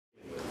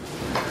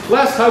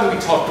Last time we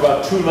talked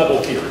about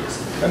two-level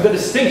theories and the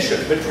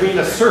distinction between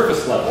a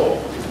surface level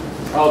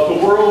of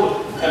the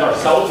world and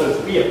ourselves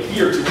as we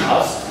appear to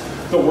us,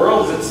 the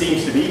world as it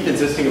seems to be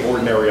consisting of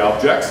ordinary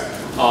objects,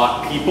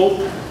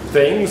 people,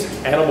 things,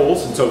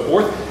 animals, and so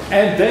forth,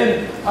 and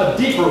then a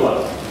deeper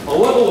level, a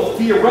level of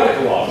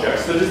theoretical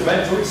objects that is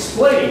meant to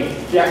explain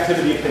the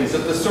activity of things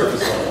at the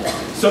surface level.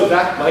 So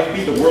that might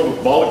be the world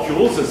of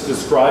molecules as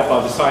described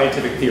by the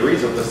scientific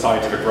theories of the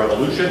scientific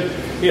revolution.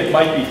 It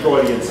might be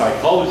Freudian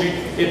psychology.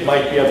 It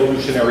might be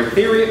evolutionary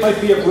theory. It might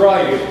be a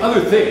variety of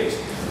other things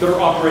that are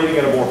operating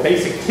at a more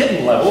basic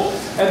hidden level.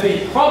 And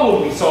the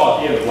problem we saw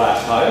at the end of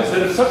last time is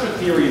that if such a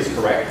theory is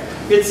correct,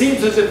 it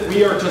seems as if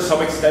we are to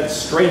some extent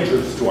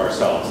strangers to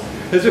ourselves,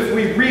 as if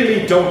we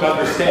really don't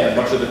understand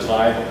much of the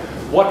time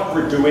what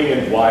we're doing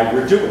and why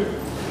we're doing it.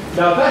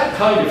 Now that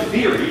kind of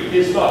theory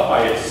is not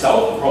by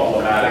itself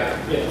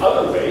problematic in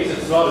other ways.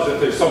 It's not as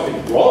if there's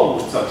something wrong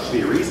with such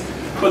theories,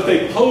 but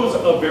they pose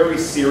a very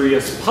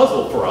serious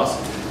puzzle for us.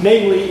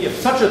 Namely, if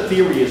such a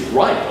theory is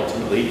right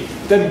ultimately,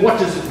 then what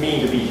does it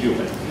mean to be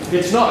human?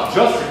 It's not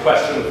just a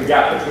question of the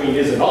gap between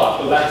is and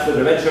not, though that's the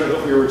dimension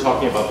that we were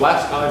talking about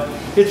last time.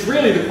 It's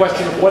really the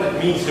question of what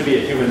it means to be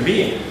a human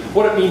being,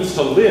 what it means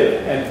to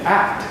live and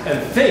act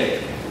and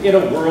think in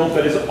a world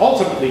that is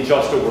ultimately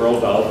just a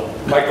world of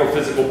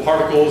microphysical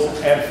particles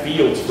and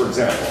fields, for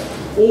example,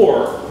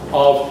 or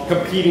of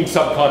competing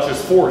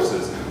subconscious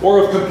forces,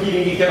 or of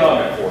competing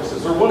economic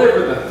forces, or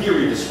whatever the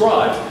theory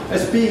describes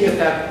as being at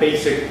that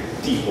basic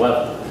deep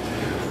level.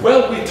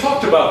 Well, we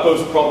talked about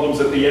those problems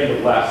at the end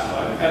of last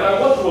time, and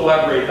I want to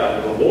elaborate that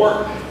a little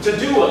more. To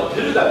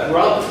do that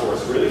throughout the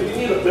course, really, we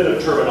need a bit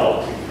of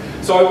terminology.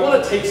 So I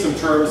want to take some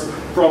terms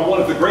from one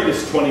of the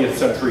greatest 20th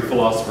century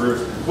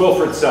philosophers,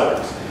 Wilfrid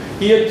Sellars.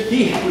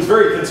 He was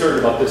very concerned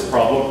about this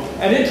problem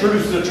and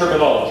introduced a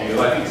terminology that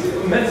I think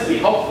is immensely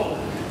helpful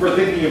for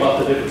thinking about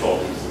the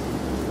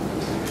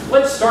difficulties.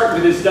 Let's start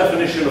with his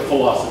definition of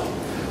philosophy.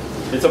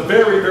 It's a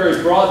very,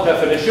 very broad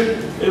definition.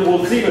 It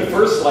will seem at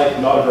first like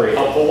not a very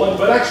helpful one,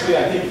 but actually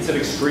I think it's an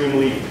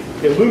extremely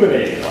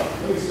illuminating one.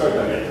 Let me start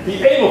that again.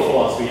 The aim of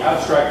philosophy,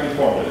 abstractly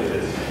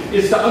formulated,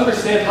 is to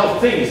understand how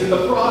things, in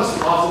the broadest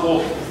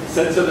possible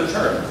sense of the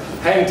term,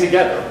 hang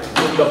together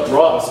in the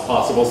broadest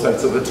possible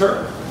sense of the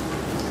term.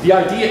 The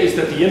idea is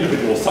that the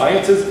individual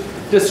sciences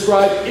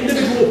describe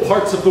individual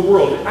parts of the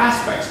world,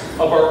 aspects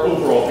of our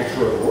overall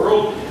picture of the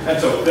world.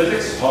 And so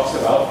physics talks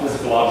about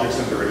physical objects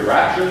and their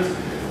interactions.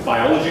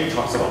 Biology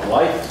talks about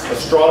life.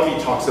 Astronomy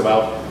talks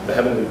about the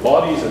heavenly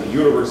bodies and the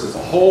universe as a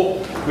whole.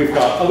 We've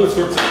got other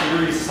sorts of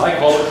theories,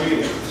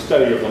 psychology, the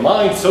study of the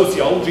mind,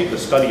 sociology, the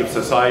study of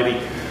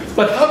society.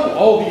 But how do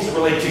all these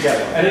relate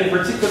together? And in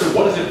particular,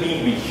 what does it mean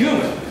to be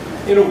human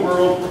in a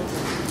world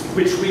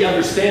which we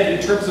understand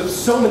in terms of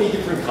so many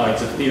different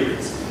kinds of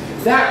theories?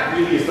 That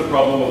really is the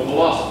problem of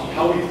philosophy,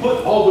 how we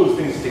put all those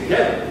things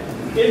together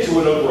into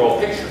an overall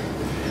picture.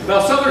 Now,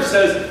 Sellars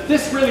says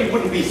this really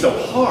wouldn't be so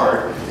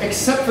hard,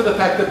 except for the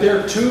fact that there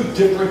are two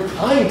different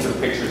kinds of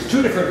pictures,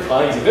 two different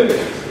kinds of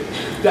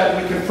images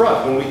that we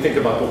confront when we think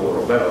about the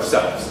world and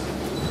ourselves.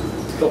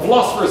 The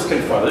philosopher is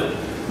confronted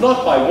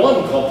not by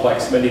one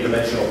complex,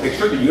 many-dimensional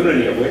picture, the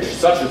unity of which,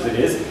 such as it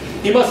is,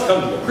 he must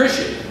come to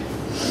appreciate,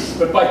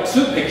 but by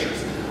two pictures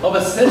of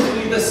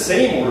essentially the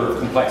same order of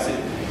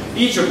complexity,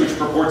 each of which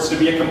purports to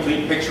be a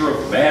complete picture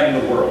of man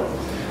in the world,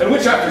 and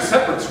which after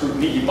separate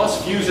scrutiny he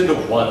must fuse into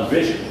one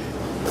vision.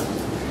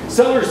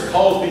 Sellars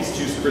calls these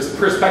two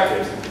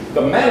perspectives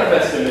the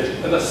manifest image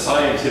and the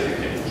scientific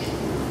image.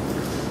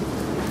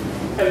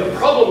 And the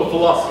problem of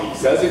philosophy, he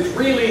says, is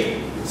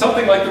really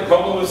something like the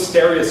problem of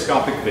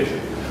stereoscopic vision.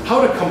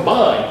 How to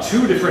combine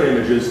two different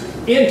images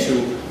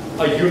into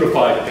a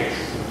unified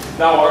picture.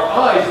 Now, our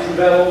eyes do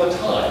that all the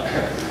time.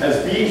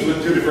 As beings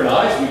with two different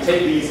eyes, we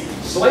take these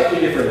slightly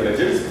different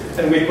images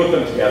and we put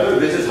them together.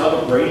 This is how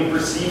the brain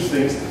perceives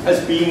things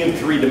as being in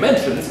three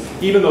dimensions,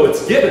 even though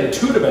it's given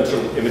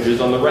two-dimensional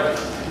images on the retina.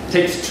 It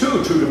takes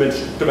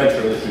two-dimensional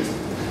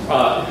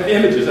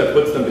images and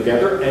puts them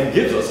together and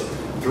gives us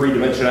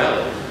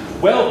three-dimensionality.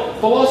 Well,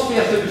 philosophy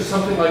has to do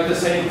something like the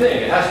same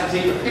thing. It has to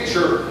take a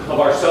picture of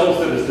ourselves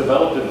that is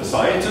developed in the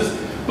sciences,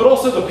 but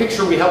also the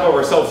picture we have of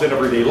ourselves in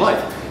everyday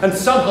life, and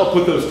somehow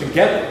put those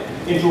together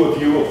into a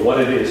view of what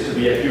it is to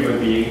be a human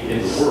being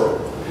in the world.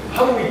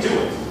 How do we do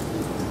it?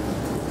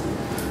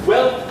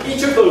 Well,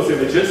 each of those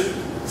images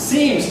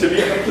seems to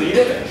be a complete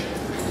image.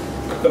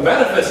 The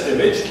manifest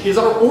image is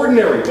our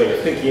ordinary way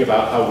of thinking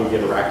about how we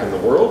interact in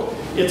the world.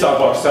 It's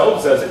of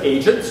ourselves as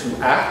agents who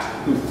act,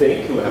 who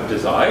think, who have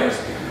desires.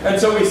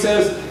 And so he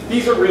says,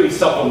 these are really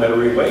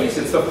supplementary ways.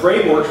 It's the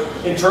framework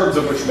in terms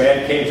of which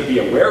man came to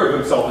be aware of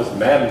himself as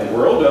man in the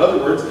world. In other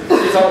words,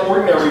 it's our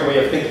ordinary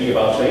way of thinking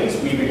about things.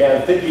 We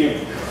began thinking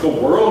of the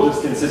world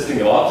as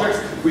consisting of objects.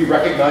 We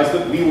recognized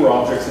that we were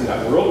objects in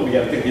that world and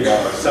began thinking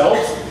about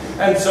ourselves.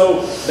 And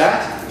so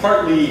that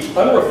partly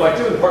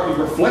unreflective and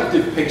partly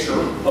reflective picture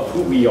of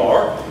who we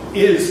are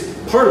is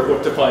part of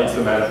what defines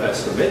the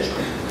manifest image.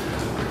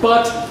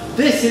 But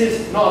this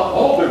is not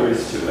all there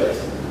is to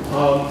it.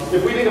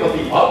 If we think about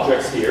the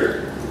objects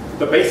here,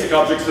 the basic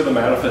objects of the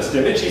manifest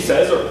image, he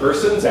says, are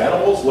persons,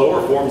 animals,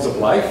 lower forms of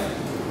life,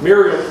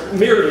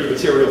 merely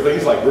material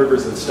things like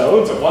rivers and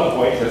stones. At one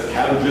point, it has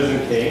cabbages and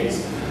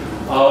canes.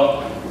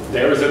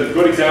 There's a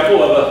good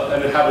example of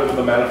an inhabitant of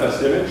the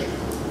manifest image.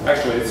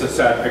 Actually, it's a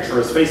sad picture.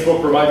 As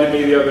Facebook reminded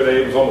me the other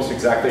day, it was almost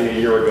exactly a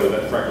year ago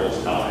that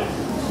Freckles died.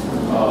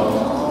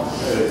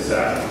 It's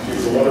sad. She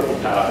was a wonderful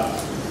cat.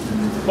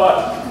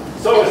 But,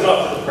 so as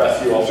not to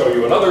depress you, I'll show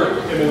you another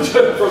image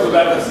from the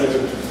manifest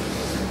image.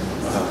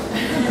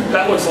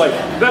 That looks like,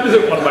 that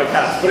isn't one of my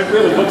cats, but it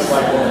really looks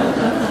like one.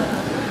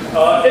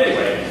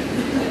 Anyway,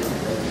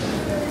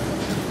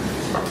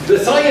 the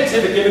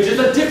scientific image is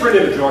a different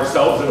image of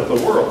ourselves and of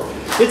the world.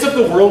 It's of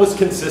the world as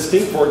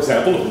consisting, for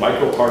example, of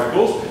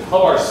microparticles, of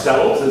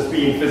ourselves as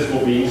being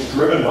physical beings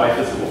driven by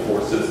physical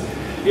forces.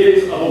 It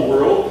is of a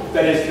world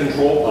that is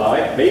controlled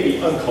by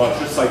maybe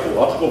unconscious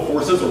psychological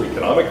forces or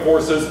economic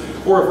forces,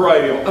 or a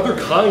variety of other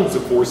kinds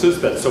of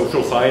forces that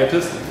social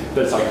scientists,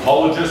 that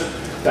psychologists,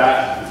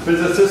 that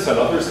physicists and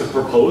others have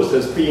proposed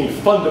as being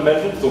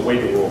fundamental to the way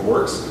the world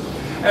works.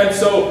 And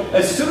so,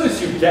 as soon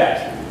as you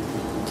get,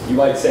 you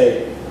might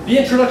say, the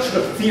introduction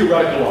of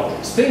theoretical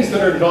objects, things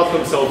that are not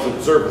themselves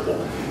observable,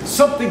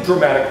 something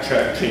dramatic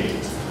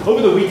changes.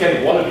 Over the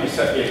weekend, one of you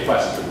sent me a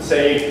question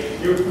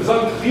saying it was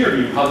unclear to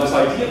you how this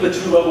idea of the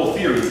two-level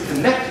theory is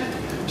connected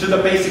to the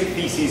basic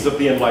theses of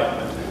the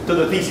Enlightenment, to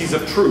the theses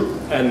of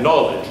truth and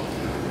knowledge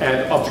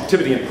and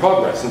objectivity and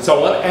progress and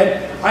so on.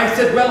 And I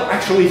said, well,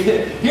 actually,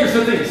 here's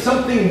the thing,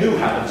 something new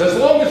happens. As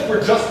long as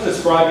we're just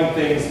describing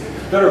things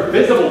that are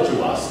visible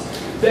to us,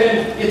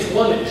 then it's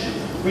one issue.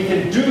 We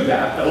can do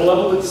that at a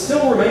level that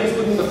still remains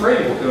within the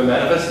framework of the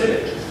manifest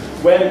image.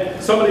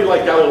 When somebody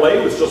like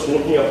Galileo is just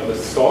looking up at the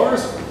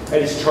stars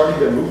and he's charting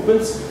their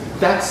movements,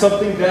 that's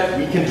something that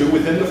we can do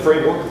within the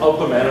framework of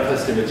the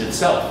manifest image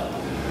itself.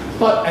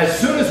 But as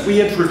soon as we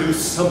introduce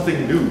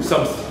something new,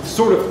 some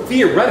sort of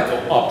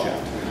theoretical object,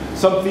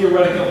 some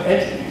theoretical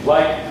entity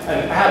like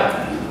an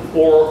atom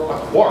or a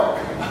quark,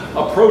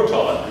 a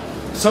proton,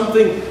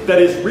 something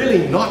that is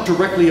really not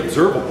directly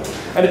observable.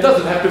 And it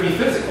doesn't have to be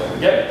physical.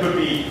 Again, it could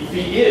be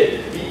the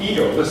id, the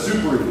ego, the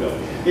superego.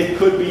 It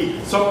could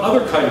be some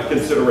other kind of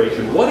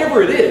consideration.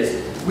 Whatever it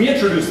is, we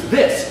introduce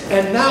this,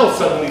 and now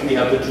suddenly we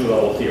have the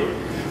two-level theory.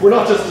 We're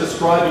not just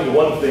describing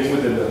one thing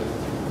within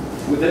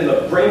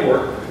the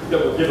framework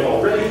that we're given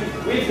already.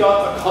 We've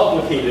got a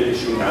complicated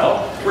issue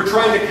now. We're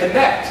trying to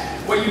connect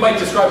what you might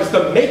describe as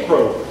the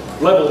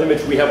macro-level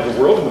image we have of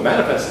the world, in the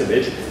manifest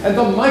image, and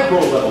the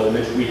micro-level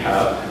image we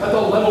have at the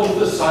level of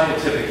the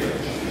scientific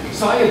image.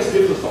 Science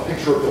gives us a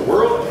picture of the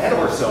world and of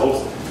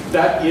ourselves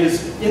that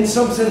is, in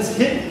some sense,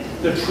 hidden.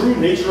 The true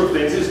nature of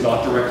things is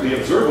not directly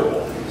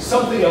observable.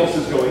 Something else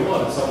is going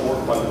on at some more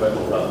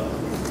fundamental level.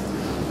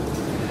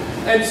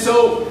 And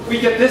so we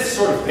get this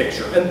sort of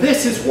picture. And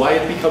this is why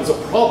it becomes a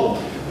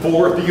problem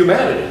for the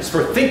humanities,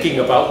 for thinking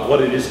about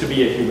what it is to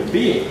be a human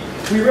being.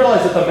 We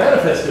realize at the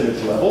manifest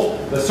image level,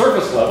 the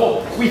surface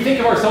level, we think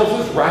of ourselves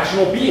as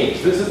rational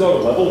beings. This is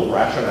on a level of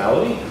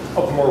rationality,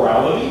 of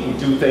morality. We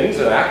do things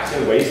and act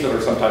in ways that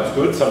are sometimes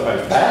good,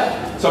 sometimes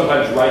bad,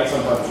 sometimes right,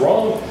 sometimes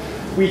wrong.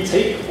 We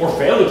take or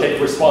fail to take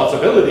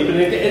responsibility, but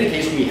in any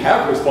case, we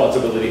have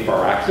responsibility for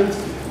our actions.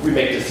 We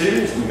make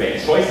decisions, we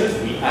make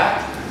choices, we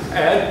act,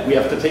 and we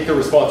have to take the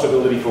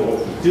responsibility for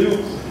what we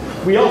do.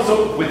 We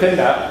also, within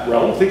that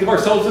realm, think of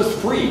ourselves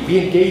as free. We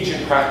engage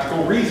in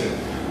practical reason.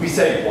 We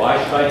say,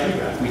 why should I do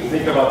that? We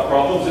think about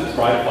problems and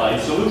try to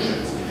find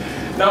solutions.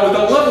 Now, at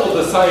the level of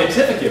the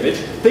scientific image,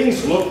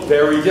 things look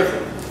very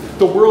different.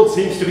 The world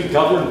seems to be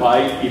governed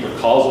by either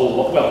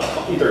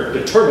either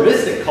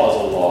deterministic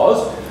causal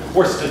laws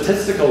or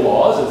statistical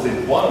laws, as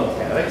in quantum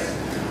mechanics.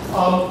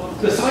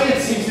 The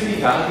science seems to be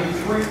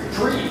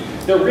value-free.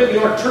 There really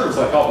are terms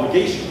like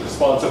obligation,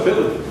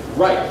 responsibility,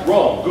 right,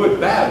 wrong, good,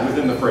 bad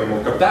within the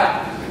framework of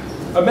that.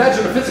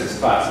 Imagine a physics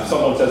class if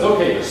someone says,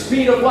 okay, the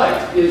speed of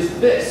light is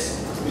this.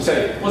 You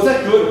say, well, is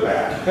that good or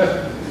bad?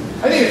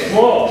 I think it's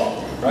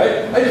wrong,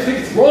 right? I just think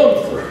it's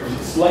wrong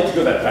for light to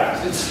go that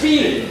fast. It's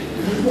speeding.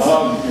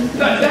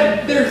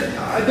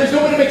 There's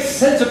no way to make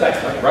sense of that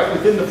claim, right,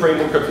 within the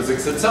framework of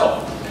physics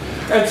itself.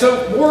 And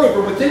so,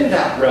 moreover, within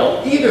that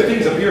realm, either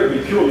things appear to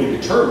be purely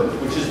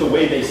determined, which is the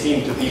way they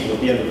seemed to people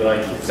at the end of the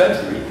 19th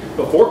century,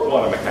 before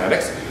quantum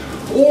mechanics,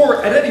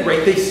 or at any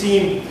rate, they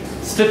seem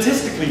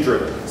statistically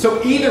driven.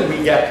 So either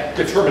we get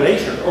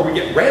determination or we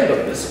get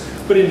randomness,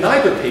 but in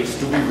neither case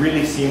do we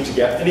really seem to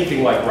get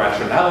anything like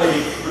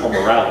rationality or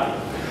morality.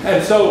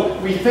 And so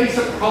we face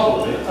a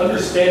problem in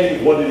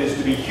understanding what it is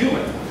to be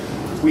human.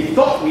 We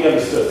thought we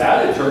understood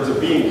that in terms of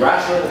being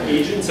rational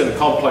agents in a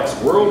complex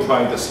world,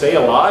 trying to stay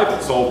alive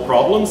and solve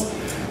problems.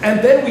 And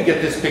then we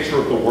get this picture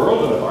of the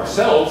world and of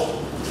ourselves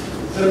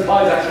that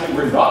implies actually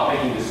we're not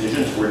making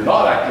decisions, we're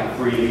not acting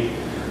freely,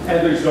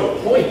 and there's no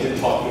point in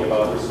talking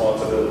about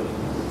responsibility.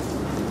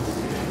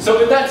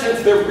 So in that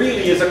sense, there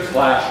really is a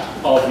clash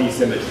of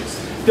these images.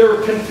 There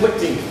are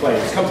conflicting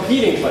claims,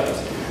 competing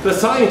claims. The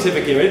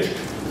scientific image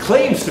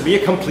claims to be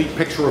a complete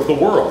picture of the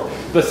world.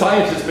 The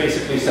scientist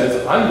basically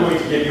says, I'm going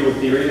to give you a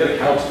theory that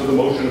accounts for the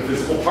motion of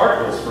physical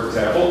particles, for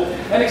example,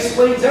 and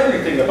explains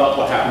everything about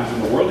what happens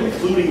in the world,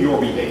 including your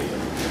behavior.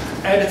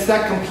 And it's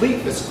that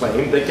completeness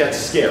claim that gets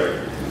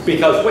scary.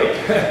 Because wait,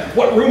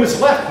 what room is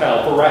left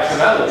now for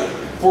rationality,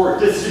 for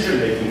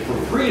decision-making, for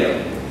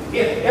freedom,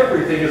 if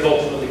everything is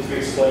ultimately to be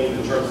explained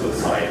in terms of the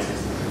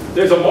sciences?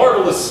 There's a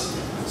marvelous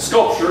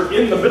sculpture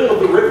in the middle of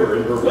the river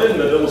in Berlin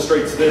that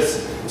illustrates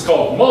this. It's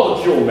called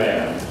Molecule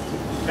Man.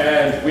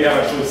 And we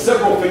have actually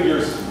several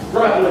figures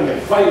grappling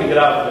and fighting it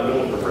out in the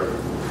middle of the river.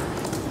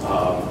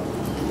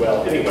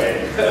 Well,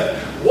 anyway,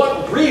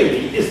 what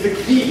really is the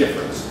key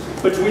difference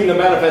between the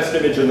manifest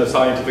image and the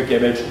scientific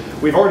image?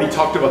 We've already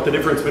talked about the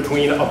difference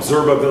between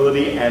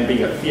observability and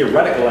being a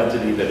theoretical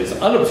entity that is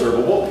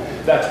unobservable.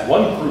 That's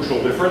one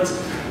crucial difference.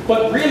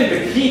 But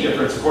really the key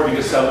difference, according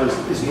to Sellers,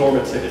 is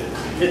normativity.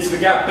 It's the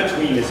gap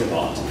between is and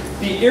not.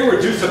 The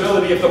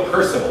irreducibility of the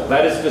personal,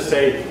 that is to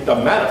say, the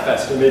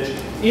manifest image,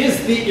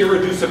 is the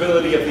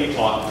irreducibility of the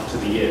ought to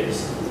the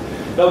is.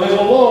 Now there's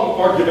a long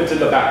argument in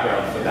the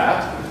background for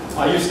that.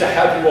 I used to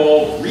have you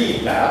all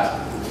read that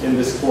in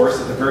this course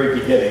at the very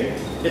beginning.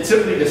 It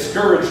simply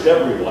discouraged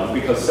everyone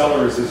because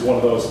Sellers is one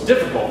of those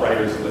difficult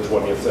writers of the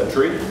 20th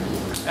century.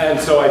 And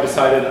so I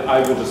decided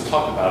I will just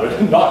talk about it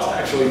and not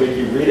actually make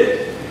you read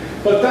it.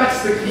 But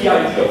that's the key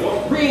idea.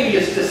 What really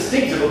is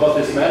distinctive about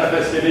this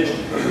manifest image,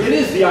 it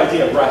is the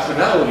idea of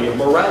rationality, of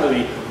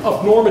morality,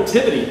 of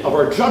normativity, of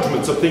our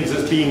judgments of things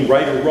as being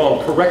right or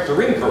wrong, correct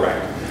or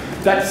incorrect.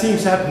 That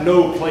seems to have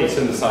no place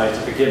in the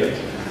scientific image.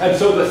 And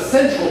so the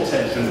central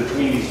tension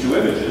between these two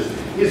images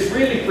is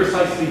really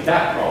precisely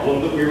that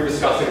problem that we were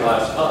discussing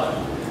last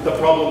time, the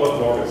problem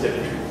of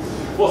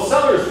normativity. Well,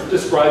 Sellers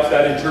describes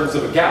that in terms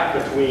of a gap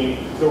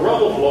between the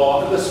realm of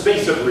law and the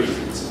space of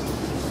reasons.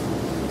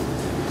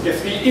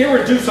 If the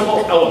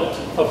irreducible element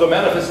of the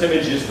manifest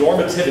image is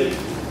normativity,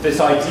 this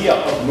idea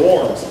of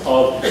norms,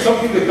 of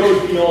something that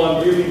goes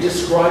beyond merely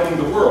describing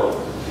the world,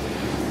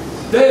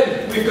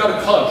 then we've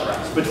got a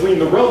contrast between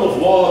the realm of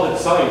law that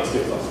science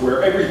gives us,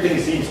 where everything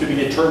seems to be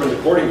determined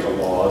according to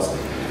laws,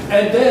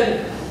 and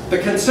then the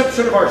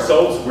conception of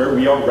ourselves where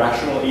we are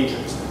rational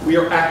agents. We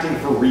are acting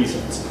for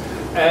reasons.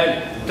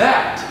 And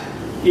that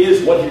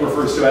is what he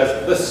refers to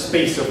as the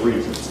space of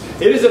reasons.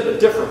 It is a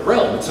different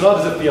realm. It's not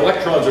as if the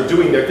electrons are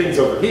doing their things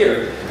over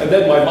here, and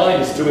then my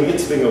mind is doing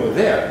its thing over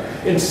there.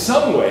 In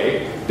some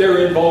way,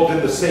 they're involved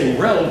in the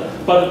same realm,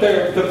 but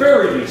they're at the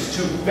very least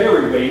two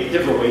very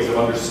different ways of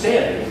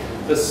understanding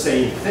the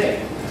same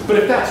thing. But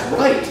if that's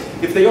right,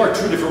 if they are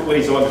two different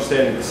ways of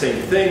understanding the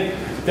same thing,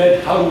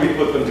 then how do we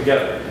put them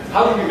together?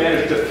 How do we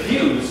manage to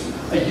fuse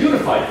a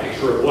unified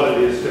picture of what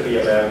it is to be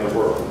a man in the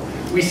world?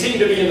 We seem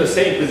to be in the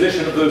same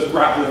position of those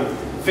grappling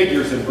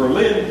figures in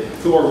Berlin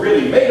who are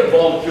really made of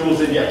molecules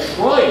and yet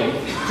trying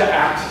to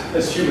act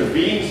as human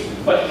beings,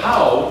 but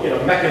how, in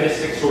a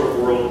mechanistic sort of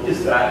world,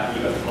 is that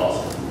even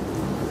possible?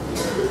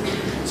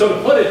 So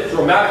to put it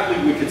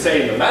dramatically, we could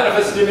say in the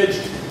manifest image,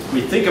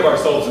 we think of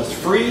ourselves as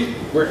free,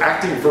 we're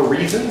acting for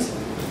reasons,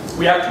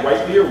 we act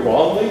rightly or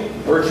wrongly,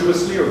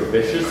 virtuously or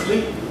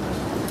viciously,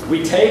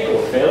 we take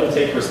or fail to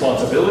take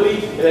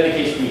responsibility, in any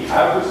case we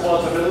have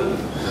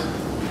responsibility.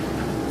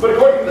 But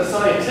according to the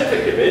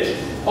scientific image,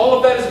 all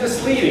of that is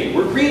misleading.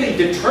 We're really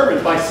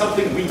determined by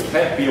something we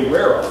can't be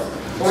aware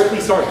of, or at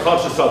least aren't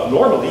conscious of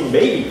normally.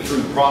 Maybe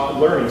through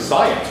learning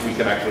science we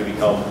can actually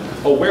become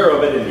aware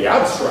of it in the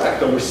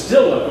abstract, and we're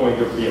still not going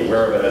to be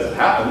aware of it as it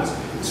happens.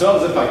 It's not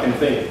as if I can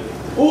think,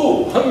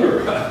 ooh,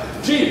 hunger,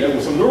 gee, there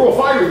was some neural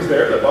firings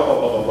there, blah, blah,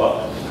 blah, blah,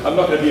 blah. I'm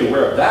not going to be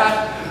aware of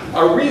that.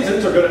 Our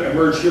reasons are going to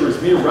emerge here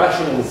as mere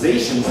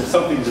rationalizations of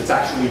something that's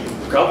actually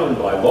governed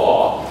by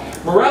law.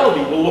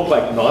 Morality will look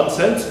like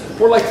nonsense,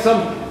 or like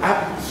some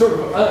sort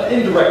of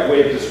indirect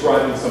way of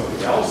describing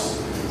something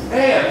else.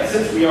 And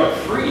since we are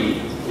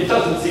free, it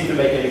doesn't seem to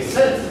make any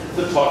sense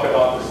to talk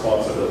about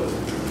responsibility.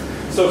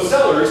 So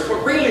Sellers,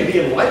 but really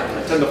the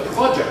Enlightenment and the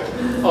project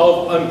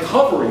of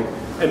uncovering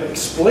and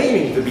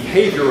explaining the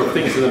behavior of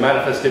things in the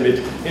manifest image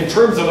in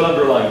terms of an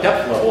underlying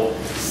depth level,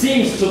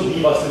 seems to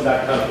leave us in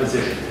that kind of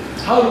position.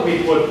 How do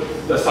we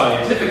put the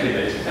scientific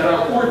image and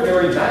our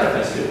ordinary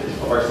manifest image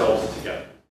of ourselves